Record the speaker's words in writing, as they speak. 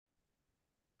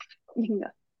You can go.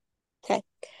 Okay.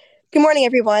 Good morning,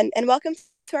 everyone, and welcome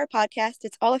to our podcast.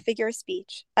 It's all a figure of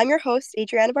speech. I'm your host,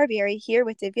 Adriana Barbieri, here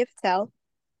with Divya Patel.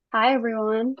 Hi,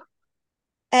 everyone.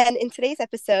 And in today's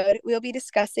episode, we'll be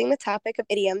discussing the topic of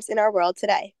idioms in our world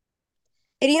today.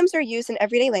 Idioms are used in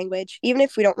everyday language, even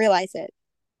if we don't realize it.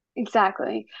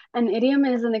 Exactly. An idiom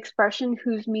is an expression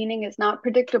whose meaning is not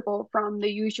predictable from the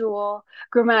usual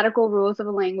grammatical rules of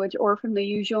a language or from the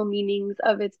usual meanings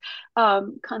of its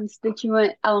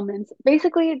constituent elements.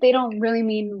 Basically, they don't really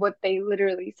mean what they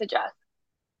literally suggest.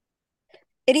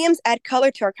 Idioms add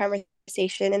color to our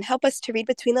conversation and help us to read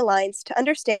between the lines to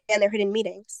understand their hidden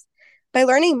meanings. By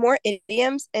learning more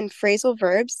idioms and phrasal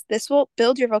verbs, this will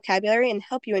build your vocabulary and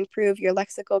help you improve your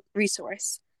lexical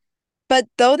resource. But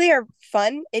though they are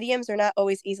fun, idioms are not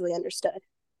always easily understood.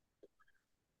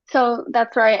 So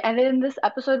that's right. And in this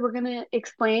episode, we're going to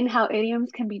explain how idioms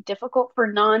can be difficult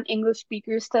for non-English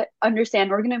speakers to understand.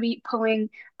 We're going to be pulling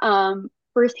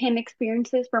firsthand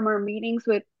experiences from our meetings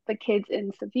with the kids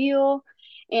in Seville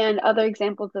and other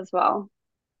examples as well.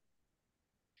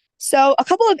 So, a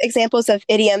couple of examples of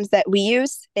idioms that we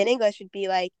use in English would be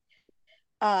like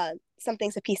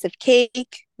something's a piece of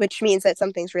cake, which means that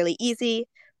something's really easy,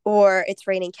 or it's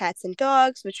raining cats and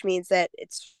dogs, which means that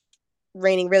it's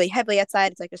raining really heavily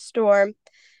outside. It's like a storm,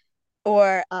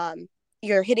 or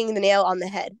you're hitting the nail on the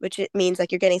head, which it means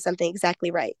like you're getting something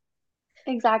exactly right.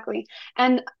 Exactly.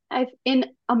 And in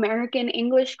American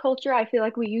English culture, I feel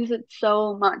like we use it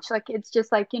so much. Like it's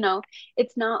just like,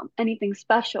 it's not anything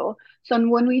special. So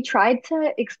when we tried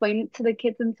to explain it to the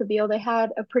kids in Seville, they had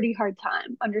a pretty hard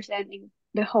time understanding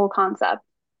the whole concept.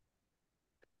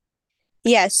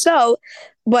 Yeah. So,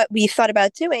 what we thought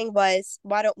about doing was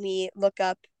why don't we look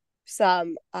up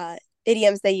some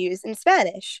idioms they use in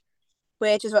Spanish?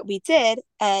 Which is what we did.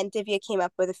 And Divya came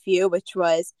up with a few, which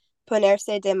was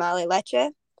ponerse de mala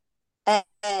leche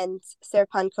and ser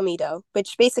pan comido,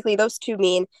 which basically those two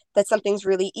mean that something's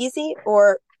really easy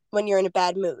or when you're in a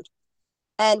bad mood.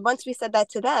 And once we said that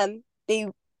to them, they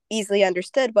easily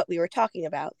understood what we were talking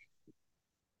about.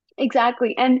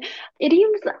 Exactly. And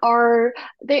idioms are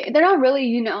they're not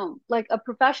really, like a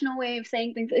professional way of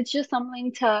saying things. It's just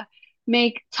something to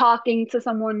make talking to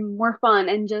someone more fun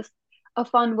and just a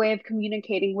fun way of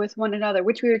communicating with one another,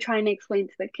 which we were trying to explain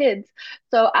to the kids.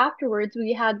 So afterwards,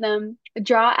 we had them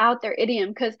draw out their idiom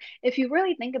because if you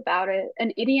really think about it,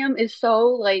 an idiom is so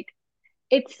like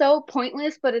it's so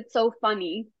pointless, but it's so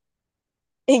funny.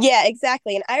 Yeah,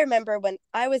 exactly. And I remember when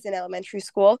I was in elementary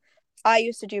school, I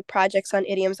used to do projects on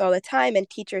idioms all the time, and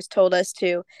teachers told us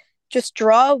to just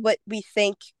draw what we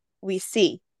think we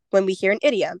see when we hear an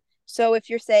idiom. So if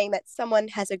you're saying that someone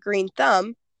has a green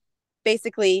thumb,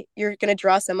 basically you're going to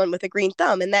draw someone with a green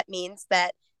thumb, and that means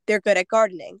that they're good at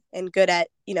gardening and good at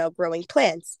growing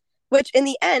plants, which in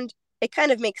the end it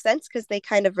kind of makes sense because they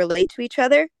kind of relate to each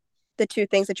other, the two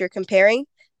things that you're comparing.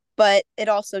 But it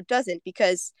also doesn't,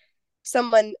 because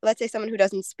someone, let's say someone who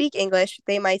doesn't speak English,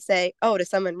 they might say, oh, does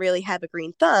someone really have a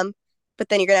green thumb? But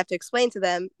then you're going to have to explain to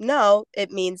them, no, it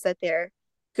means that they're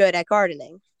good at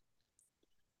gardening.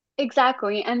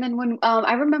 Exactly. And then when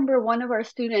I remember one of our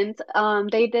students,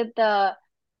 they did the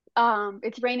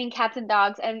it's raining cats and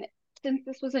dogs, and since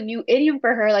this was a new idiom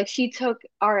for her, like she took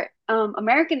our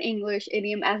American English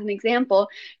idiom as an example.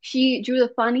 She drew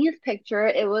the funniest picture.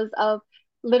 It was of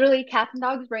literally cats and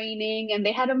dogs raining, and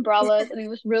they had umbrellas, and it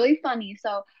was really funny.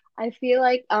 So I feel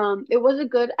like it was a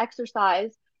good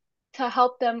exercise to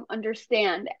help them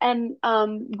understand. And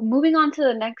moving on to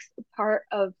the next part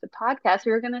of the podcast,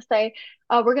 we were going to say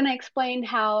we're going to explain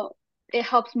how it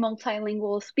helps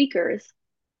multilingual speakers.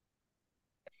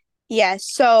 Yeah,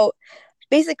 so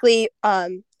basically,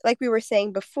 like we were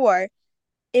saying before,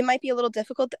 it might be a little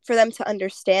difficult for them to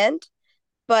understand,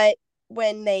 but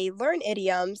when they learn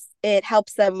idioms, it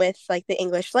helps them with like the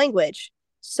English language.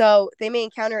 So they may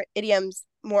encounter idioms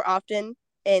more often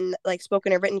in like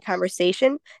spoken or written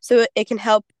conversation. So it can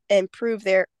help improve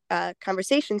their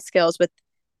conversation skills with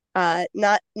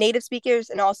not native speakers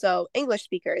and also English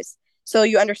speakers. So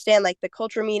you understand like the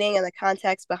cultural meaning and the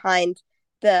context behind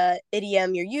the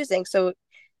idiom you're using. So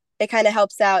it kind of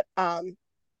helps out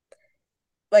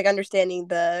like understanding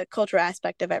the cultural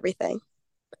aspect of everything.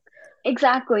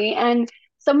 Exactly. And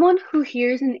someone who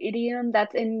hears an idiom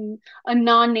that's in a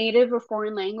non-native or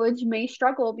foreign language may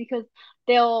struggle because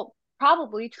they'll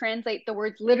probably translate the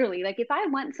words literally. Like if I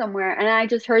went somewhere and I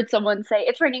just heard someone say,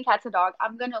 it's raining cats and dogs,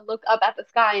 I'm gonna look up at the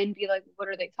sky and be like, what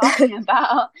are they talking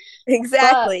about? But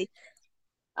Exactly.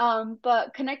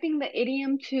 but connecting the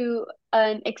idiom to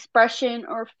an expression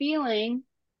or feeling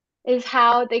is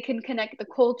how they can connect the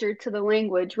culture to the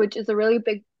language, which is a really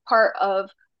big part of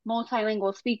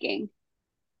multilingual speaking.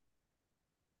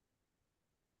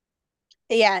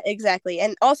 Yeah, exactly.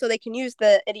 And also, they can use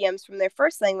the idioms from their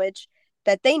first language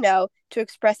that they know to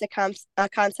express a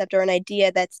concept or an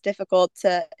idea that's difficult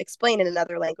to explain in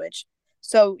another language.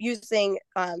 So, using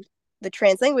the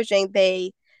translanguaging,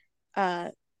 they uh,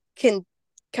 can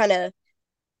kind of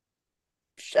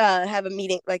have a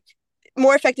meaning, like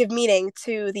more effective meaning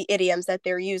to the idioms that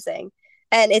they're using.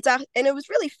 And it was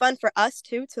really fun for us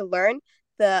too to learn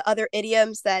the other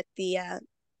idioms that the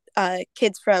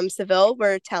kids from Seville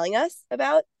were telling us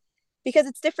about, because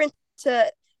it's different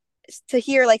to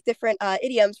hear like different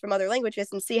idioms from other languages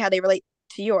and see how they relate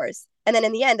to yours. And then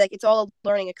in the end, like it's all a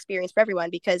learning experience for everyone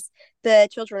because the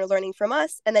children are learning from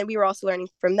us, and then we were also learning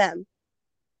from them.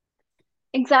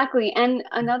 Exactly. And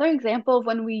another example of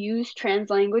when we used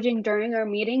translanguaging during our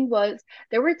meeting was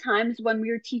there were times when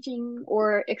we were teaching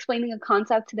or explaining a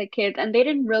concept to the kids and they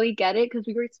didn't really get it because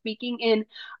we were speaking in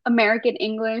American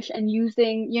English and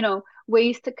using,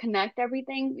 ways to connect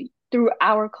everything through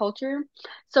our culture.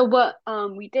 So what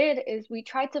we did is we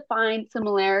tried to find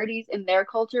similarities in their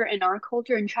culture and our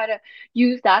culture and try to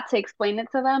use that to explain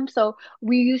it to them. So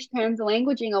we use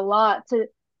translanguaging a lot to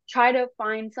try to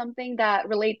find something that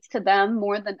relates to them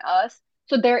more than us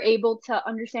so they're able to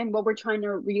understand what we're trying to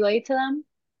relay to them.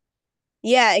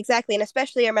 Yeah, exactly. And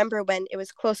especially I remember when it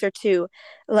was closer to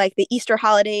like the Easter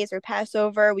holidays or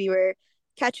Passover, we were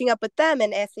catching up with them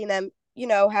and asking them,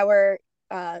 how are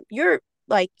your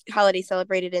like holiday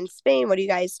celebrated in Spain? What do you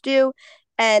guys do?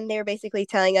 And they were basically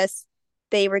telling us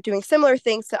they were doing similar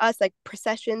things to us, like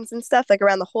processions and stuff, like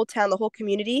around the whole town, the whole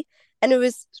community. And it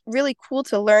was really cool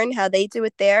to learn how they do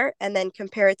it there and then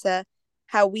compare it to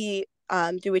how we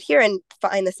do it here and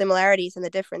find the similarities and the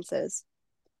differences.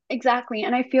 Exactly.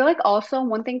 And I feel like also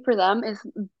one thing for them is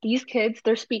these kids,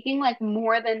 they're speaking like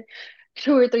more than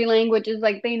two or three languages.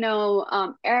 Like they know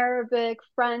Arabic,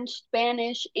 French,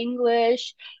 Spanish,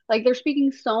 English. Like they're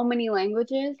speaking so many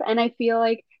languages. And I feel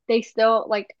like they still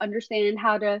like understand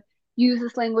how to use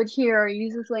this language here or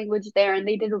use this language there. And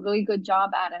they did a really good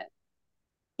job at it.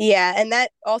 Yeah, and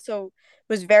that also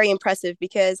was very impressive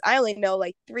because I only know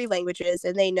like three languages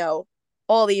and they know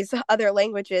all these other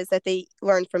languages that they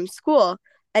learned from school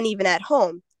and even at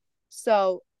home.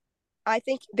 So I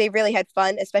think they really had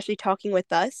fun, especially talking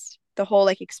with us, the whole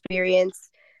like experience.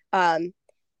 Um,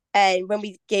 and when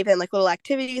we gave them like little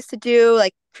activities to do,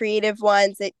 like creative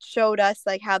ones, it showed us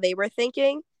like how they were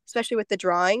thinking, especially with the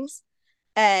drawings.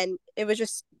 And it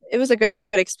was a good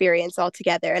experience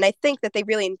altogether. And I think that they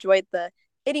really enjoyed the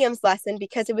idioms lesson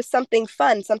because it was something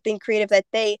fun, something creative that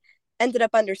they ended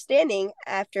up understanding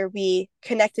after we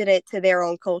connected it to their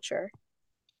own culture.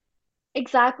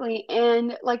 Exactly.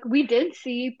 And like we did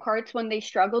see parts when they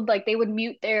struggled, like they would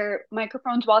mute their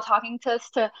microphones while talking to us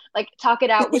to like talk it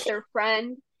out with their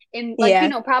friend in like,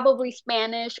 Yeah. probably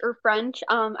Spanish or French.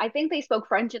 I think they spoke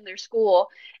French in their school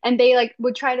and they like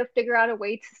would try to figure out a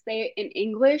way to say it in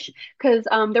English because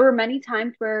there were many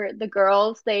times where the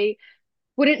girls they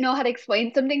wouldn't know how to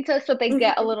explain something to us, so they'd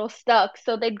get a little stuck.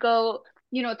 So they'd go,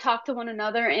 talk to one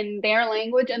another in their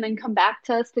language and then come back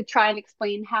to us to try and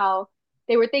explain how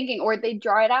they were thinking, or they'd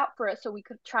draw it out for us so we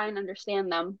could try and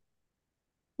understand them.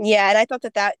 Yeah, and I thought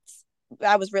that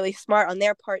was really smart on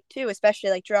their part too, especially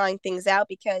like drawing things out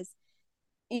because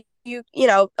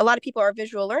a lot of people are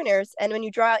visual learners, and when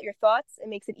you draw out your thoughts, it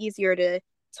makes it easier to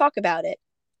talk about it.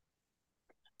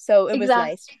 So it was Exactly.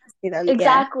 nice to see them, yeah, do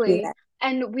Exactly. that.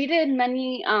 And we did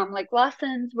many like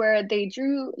lessons where they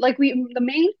drew like we the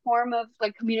main form of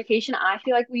like communication I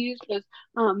feel like we used was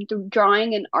through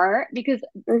drawing and art because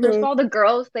first of Hmm. all the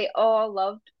girls they all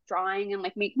loved drawing and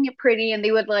like making it pretty and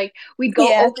they would like we'd go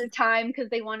Yeah. overtime because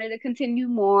they wanted to continue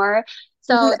more.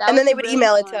 Hmm. So that And then was they would really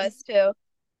email it to fun. us too.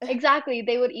 Exactly.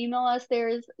 They would email us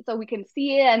theirs so we can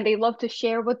see it, and they love to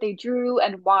share what they drew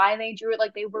and why they drew it.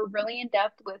 Like they were really in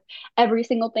depth with every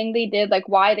single thing they did, like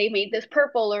why they made this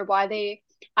purple or why they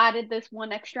added this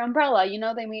one extra umbrella.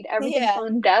 They made everything Yeah. so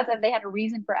in depth and they had a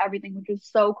reason for everything, which was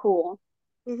so cool.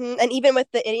 And even with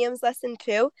the idioms lesson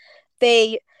too,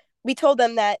 they we told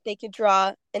them that they could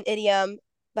draw an idiom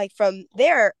like from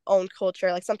their own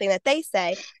culture, like something that they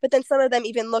say. But then some of them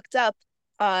even looked up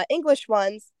English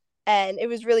ones, and it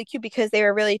was really cute because they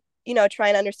were really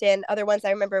trying to understand other ones.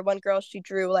 I remember one girl, she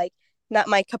drew like not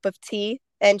my cup of tea,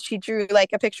 and she drew like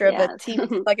a picture of a Yes. tea,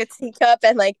 like a teacup,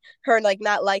 and like her like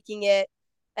not liking it,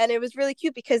 and it was really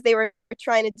cute because they were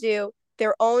trying to do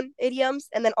their own idioms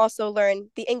and then also learn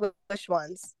the English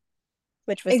ones,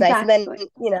 which was nice. And then, Exactly.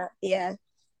 yeah.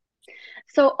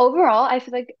 So overall, I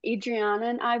feel like Adriana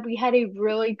and I, we had a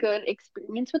really good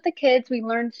experience with the kids. We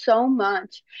learned so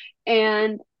much,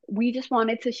 and we just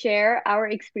wanted to share our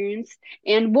experience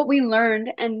and what we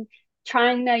learned. And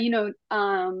trying to,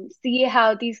 see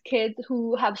how these kids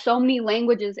who have so many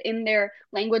languages in their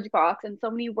language box and so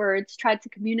many words tried to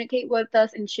communicate with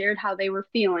us and shared how they were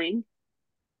feeling.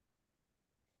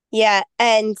 Yeah,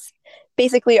 and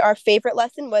basically our favorite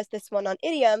lesson was this one on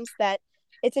idioms, that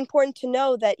it's important to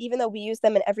know that even though we use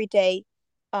them in everyday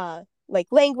like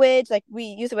language, like we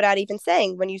use it without even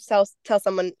saying. When you tell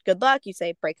someone good luck, you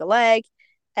say break a leg.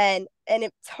 And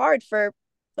it's hard for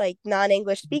like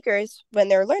non-English speakers when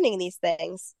they're learning these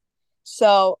things.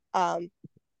 So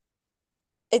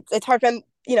it's hard for them,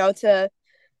 to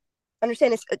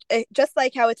understand. It's just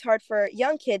like how it's hard for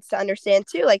young kids to understand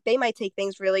too. Like they might take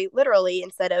things really literally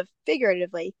instead of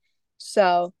figuratively.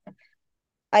 So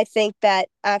I think that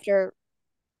after,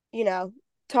 you know,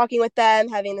 talking with them,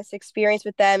 having this experience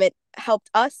with them, it helped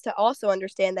us to also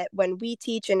understand that when we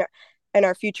teach in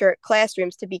our future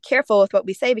classrooms, to be careful with what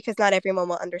we say, because not everyone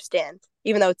will understand,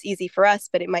 even though it's easy for us,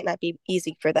 but it might not be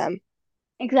easy for them.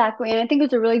 Exactly. And I think it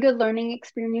was a really good learning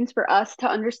experience for us to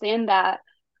understand that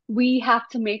we have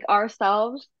to make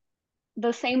ourselves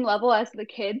the same level as the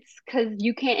kids because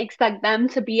you can't expect them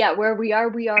to be at where we are.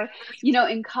 We are,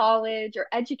 in college or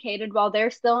educated while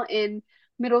they're still in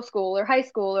middle school or high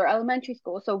school or elementary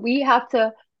school. So we have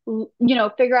to,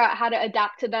 figure out how to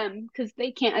adapt to them because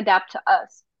they can't adapt to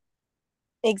us.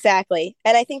 Exactly.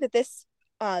 And I think that this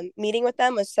meeting with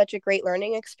them was such a great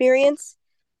learning experience.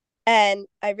 And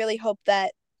I really hope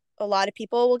that a lot of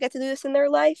people will get to do this in their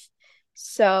life.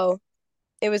 So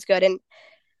it was good. And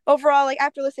overall, like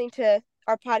after listening to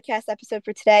our podcast episode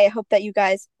for today, I hope that you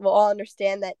guys will all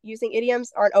understand that using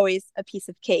idioms aren't always a piece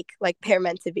of cake like they're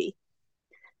meant to be.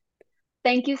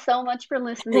 Thank you so much for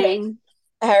listening.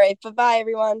 All right. Bye bye,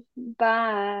 everyone.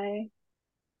 Bye.